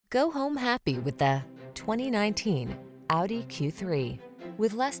Go home happy with the 2019 Audi Q3.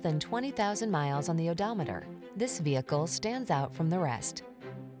 With less than 20,000 miles on the odometer, this vehicle stands out from the rest.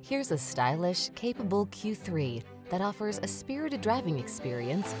 Here's a stylish, capable Q3 that offers a spirited driving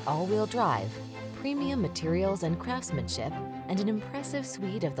experience, all-wheel drive, premium materials and craftsmanship, and an impressive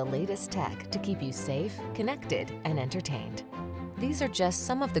suite of the latest tech to keep you safe, connected, and entertained. These are just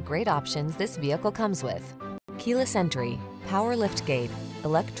some of the great options this vehicle comes with: keyless entry, power liftgate,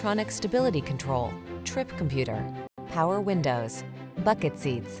 electronic stability control, trip computer, power windows, bucket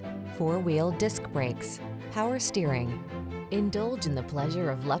seats, four-wheel disc brakes, power steering. Indulge in the pleasure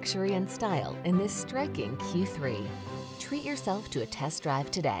of luxury and style in this striking Q3. Treat yourself to a test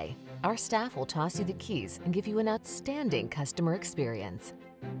drive today. Our staff will toss you the keys and give you an outstanding customer experience.